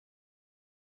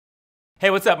Hey,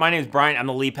 what's up? My name is Brian. I'm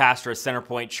the lead pastor at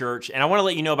Centerpoint Church, and I want to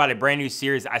let you know about a brand new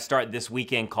series I start this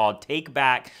weekend called Take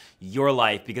Back Your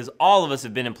Life, because all of us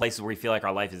have been in places where we feel like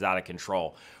our life is out of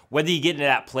control. Whether you get into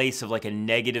that place of like a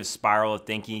negative spiral of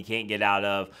thinking you can't get out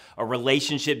of, a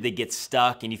relationship that gets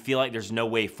stuck and you feel like there's no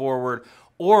way forward,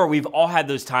 or we've all had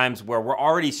those times where we're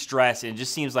already stressed and it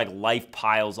just seems like life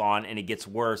piles on and it gets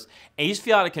worse and you just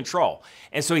feel out of control.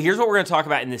 And so here's what we're gonna talk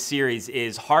about in this series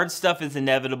is hard stuff is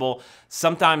inevitable.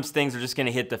 Sometimes things are just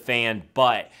gonna hit the fan,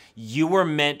 but you were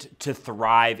meant to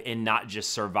thrive and not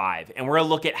just survive. And we're gonna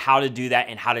look at how to do that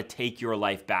and how to take your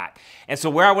life back. And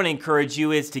so where I wanna encourage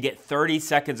you is to get 30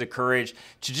 seconds of courage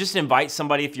to just invite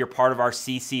somebody, if you're part of our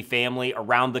CC family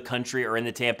around the country or in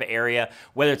the Tampa area,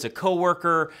 whether it's a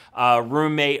coworker,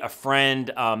 roommate, a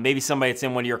friend, maybe somebody that's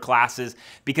in one of your classes,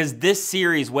 because this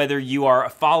series, whether you are a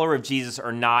follower of Jesus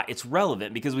or not, it's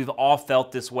relevant because we've all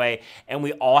felt this way and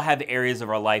we all have areas of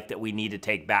our life that we need to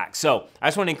take back. So I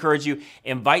just want to encourage you,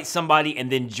 invite somebody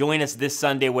and then join us this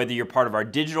Sunday, whether you're part of our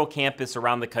digital campus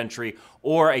around the country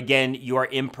or again, you are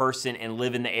in person and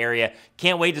live in the area.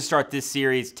 Can't wait to start this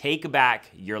series, Take Back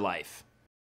Your Life.